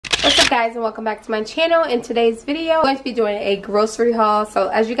What's up guys, and welcome back to my channel. In today's video I'm going to be doing a grocery haul. So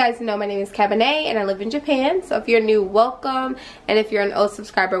as you guys know, my name is Cabernet and I live in Japan. So if you're new, welcome, and if you're an old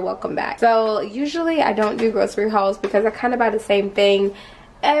subscriber, welcome back. So usually I don't do grocery hauls because I kind of buy the same thing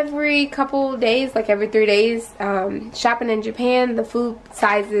every couple days, like every 3 days. Shopping in Japan, the food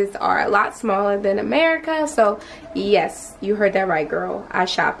sizes are a lot smaller than America. So yes, you heard that right, girl. I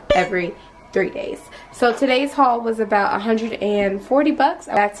shop every 3 days. So today's haul was about 140 bucks.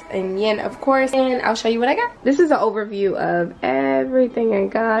 That's in yen, of course, and I'll show you what I got. This is an overview of everything I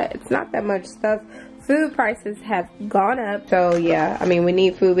got. It's not that much stuff. Food prices have gone up, so yeah, I mean, we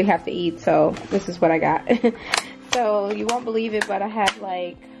need food, we have to eat, so this is what I got. So you won't believe it, but I have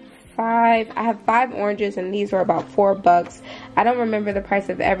like I have 5 oranges, and these were about 4 bucks. I don't remember the price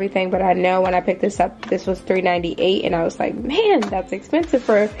of everything, but I know when I picked this up, this was $3.98, and I was like, man, that's expensive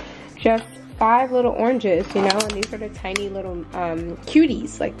for just 5 little oranges, you know. And these are the tiny little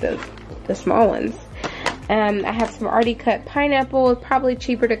cuties, like the small ones. I have some already cut pineapple. It's probably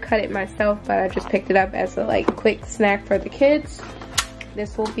cheaper to cut it myself, but I just picked it up as a like quick snack for the kids.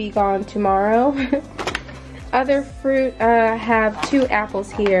 This will be gone tomorrow. Other fruit, I have 2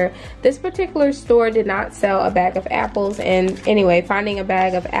 apples here. This particular store did not sell a bag of apples, and anyway, finding a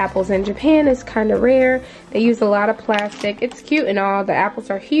bag of apples in Japan is kind of rare. They use a lot of plastic. It's cute and all. The apples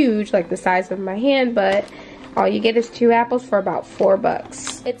are huge, like the size of my hand, but all you get is 2 apples for about 4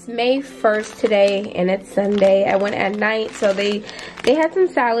 bucks. It's May 1st today, and it's Sunday. I went at night, so they had some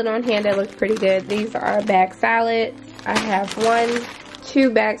salad on hand that looked pretty good. These are bag salads. I have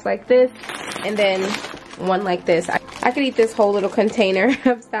 2 bags like this, and then one like this. I could eat this whole little container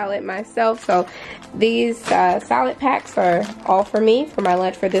of salad myself. So these salad packs are all for me for my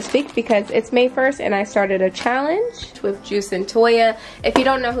lunch for this week because it's May 1st and I started a challenge with Juice and Toya. If you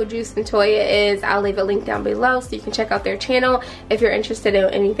don't know who Juice and Toya is, I'll leave a link down below so you can check out their channel if you're interested in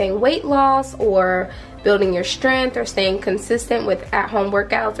anything weight loss or building your strength or staying consistent with at-home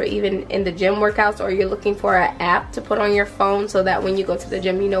workouts or even in the gym workouts, or you're looking for an app to put on your phone so that when you go to the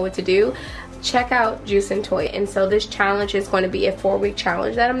gym you know what to do. Check out Juice and Toya. And so this challenge is going to be a 4-week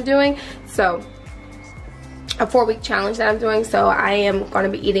challenge that I'm doing. So a 4-week challenge that I'm doing. So I am going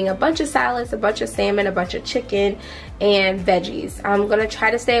to be eating a bunch of salads, a bunch of salmon, a bunch of chicken, and veggies. I'm going to try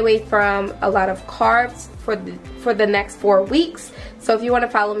to stay away from a lot of carbs for the next 4 weeks. So if you want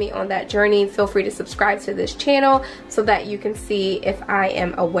to follow me on that journey, feel free to subscribe to this channel so that you can see if I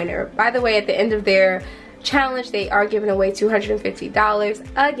am a winner. By the way, at the end of their challenge, they are giving away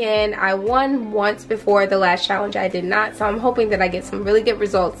 $250. Again, I won once before the last challenge. I did not, so I'm hoping that I get some really good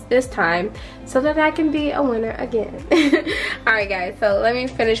results this time so that I can be a winner again. Alright guys, so let me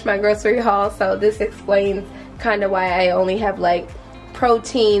finish my grocery haul. So this explains kind of why I only have like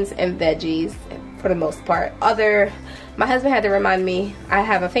proteins and veggies for the most part. My husband had to remind me I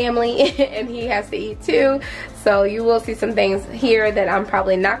have a family and he has to eat too, so you will see some things here that I'm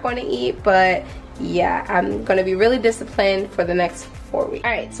probably not going to eat, but yeah, I'm going to be really disciplined for the next 4 weeks.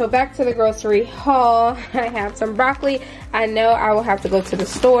 Alright, so back to the grocery haul. I have some broccoli. I know I will have to go to the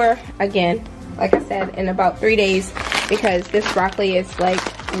store again, like I said, in about 3 days because this broccoli is like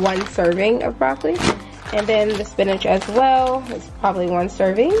 1 serving of broccoli. And then the spinach as well. It's probably 1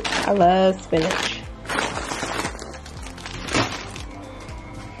 serving. I love spinach.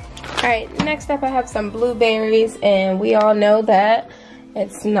 Alright, next up I have some blueberries, and we all know that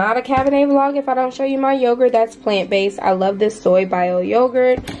it's not a Cabernet vlog if I don't show you my yogurt. That's plant-based. I love this soy bio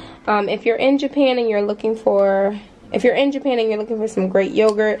yogurt. If you're in Japan and you're looking for some great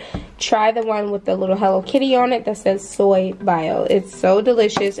yogurt, try the one with the little Hello Kitty on it that says soy bio. It's so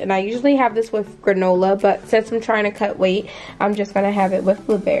delicious, and I usually have this with granola, but since I'm trying to cut weight, I'm just gonna have it with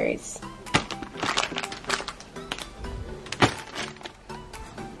blueberries.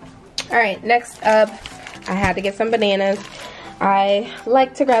 Alright, next up, I had to get some bananas. I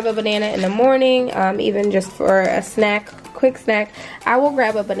like to grab a banana in the morning, even just for a snack, quick snack. I will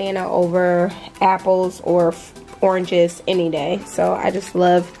grab a banana over apples or oranges any day. So I just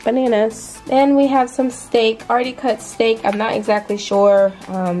love bananas. Then we have some steak, already cut steak. I'm not exactly sure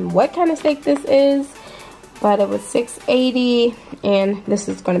what kind of steak this is, but it was $6.80, and this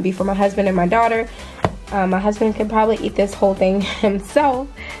is going to be for my husband and my daughter. My husband can probably eat this whole thing himself,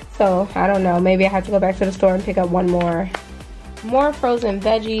 so I don't know. Maybe I have to go back to the store and pick up one more. More frozen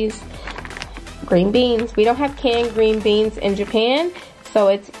veggies, green beans. We don't have canned green beans in Japan, so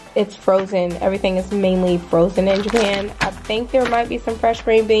it's frozen. Everything is mainly frozen in Japan. I think there might be some fresh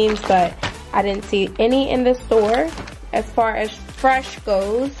green beans, but I didn't see any in the store. As far as fresh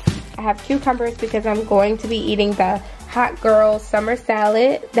goes, I have cucumbers because I'm going to be eating the Hot Girl Summer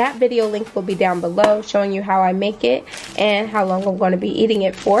Salad. That video link will be down below showing you how I make it and how long I'm going to be eating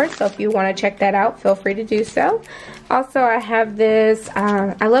it for. So if you want to check that out, feel free to do so. Also, I have this,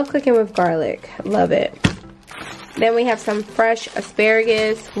 I love cooking with garlic. Love it. Then we have some fresh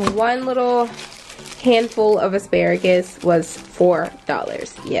asparagus. One little handful of asparagus was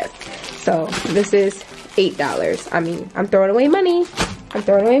 $4. Yes. So this is $8. I mean, I'm throwing away money.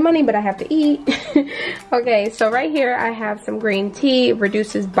 But I have to eat. Okay, so right here I have some green tea.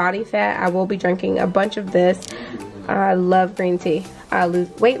 Reduces body fat. I will be drinking a bunch of this. I love green tea. I lose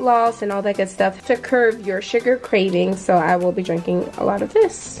weight loss and all that good stuff to curb your sugar cravings. So I will be drinking a lot of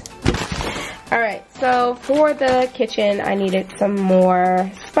this. Alright, so for the kitchen I needed some more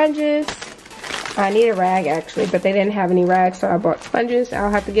sponges. I need a rag actually, but they didn't have any rags, so I bought sponges.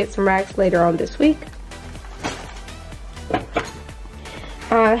 I'll have to get some rags later on this week.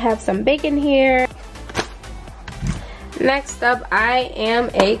 I have some bacon here. Next up, I am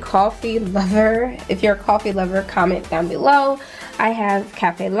a coffee lover. If you're a coffee lover, comment down below. I have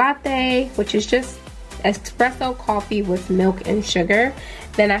cafe latte, which is just espresso coffee with milk and sugar.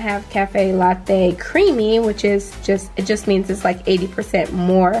 Then I have cafe latte creamy, which is it just means it's like 80%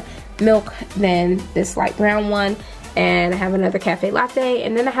 more milk than this light brown one. And I have another cafe latte,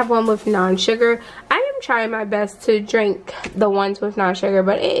 and then I have one with non-sugar. I am trying my best to drink the ones with non-sugar,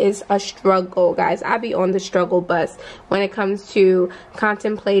 but it is a struggle, guys. I be on the struggle bus when it comes to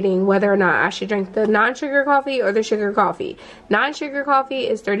contemplating whether or not I should drink the non-sugar coffee or the sugar coffee. Non-sugar coffee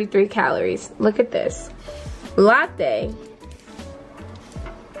is 33 calories. Look at this. Latte.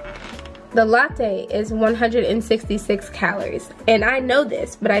 The latte is 166 calories, and I know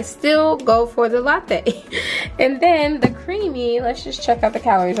this, but I still go for the latte. And then the creamy, let's just check out the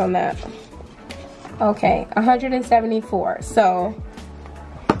calories on that. Okay, 174. So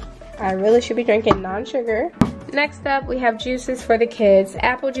I really should be drinking non-sugar. Next up, we have juices for the kids.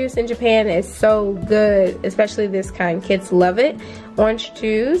 Apple juice in Japan is so good, especially this kind. Kids love it. Orange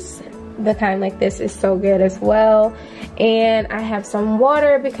juice, the kind like this, is so good as well. And I have some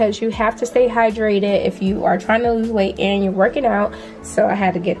water because you have to stay hydrated if you are trying to lose weight and you're working out, so I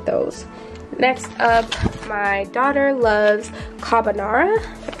had to get those. Next up, my daughter loves carbonara.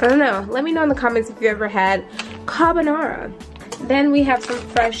 I don't know, let me know in the comments if you ever had carbonara. Then we have some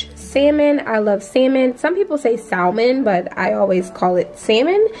fresh salmon. I love salmon. Some people say salmon, but I always call it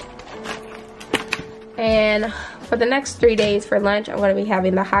salmon. And for the next 3 days for lunch, I'm going to be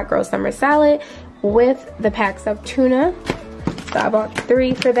having the Hot Girl Summer Salad with the packs of tuna. So I bought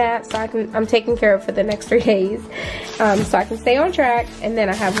 3 for that, so I'm taking care of for the next 3 days, so I can stay on track. And then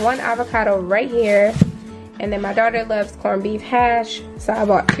I have 1 avocado right here, and then my daughter loves corned beef hash, so I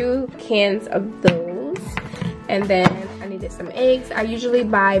bought 2 cans of those. And then I needed some eggs. I usually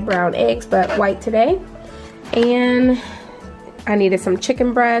buy brown eggs, but white today. And I needed some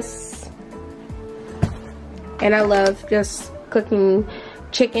chicken breasts, and I love just cooking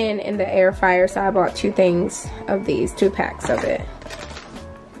chicken in the air fryer, so I bought 2 things of these, 2 packs of it.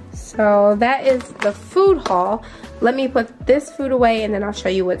 So that is the food haul. Let me put this food away and then I'll show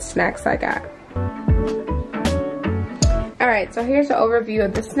you what snacks I got. Alright, so here's an overview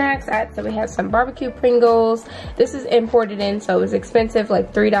of the snacks. So we have some barbecue Pringles. This is imported in, so it was expensive,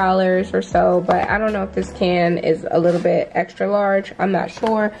 like $3 or so, but I don't know if this can is a little bit extra large. I'm not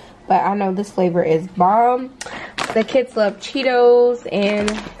sure, but I know this flavor is bomb. The kids love Cheetos,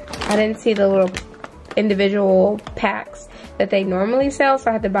 and I didn't see the little individual packs that they normally sell, so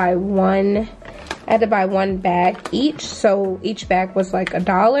I had to buy one. I had to buy 1 bag each, so each bag was like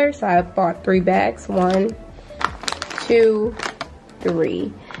 $1, so I bought 3 bags. 1, 2,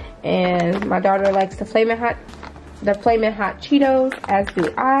 3. And my daughter likes the Flamin' Hot Cheetos, as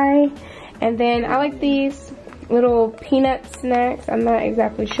do I. And then I like these little peanut snacks. I'm not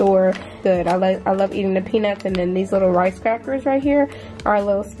exactly sure. Good. I love eating the peanuts, and then these little rice crackers right here are a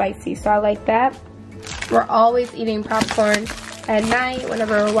little spicy, so I like that. We're always eating popcorn at night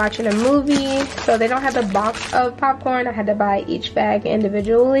whenever we're watching a movie, so they don't have the box of popcorn. I had to buy each bag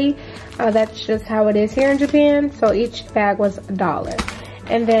individually. That's just how it is here in Japan, so each bag was $1.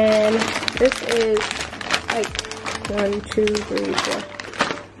 And then this is like 1, 2, 3, 4.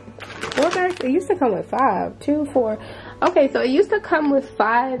 4 bags? It used to come with 5. 2, 4. Okay, so it used to come with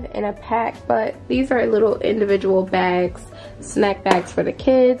 5 in a pack, but these are little individual bags, snack bags for the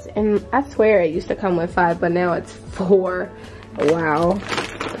kids. And I swear it used to come with 5, but now it's 4. Wow.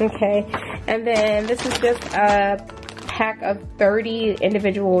 Okay. And then this is just a pack of 30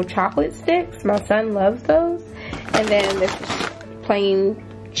 individual chocolate sticks. My son loves those. And then this is plain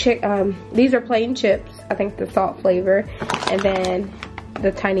these are plain chips. I think the salt flavor. And then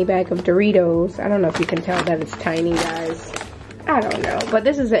the tiny bag of Doritos. I don't know if you can tell that it's tiny, guys. I don't know, but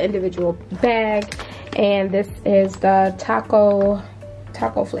this is an individual bag, and this is the taco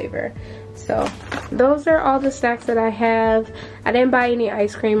flavor. So those are all the snacks that I have. I didn't buy any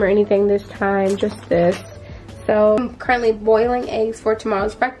ice cream or anything this time, just this. So I'm currently boiling eggs for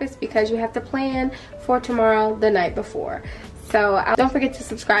tomorrow's breakfast because you have to plan for tomorrow the night before. So don't forget to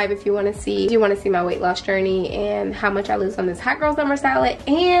subscribe if you want to see my weight loss journey and how much I lose on this Hot Girl Summer Salad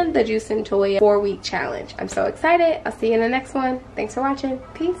and the Juice and Toya 4-week challenge. I'm so excited. I'll see you in the next one. Thanks for watching.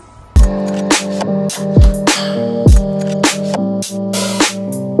 Peace.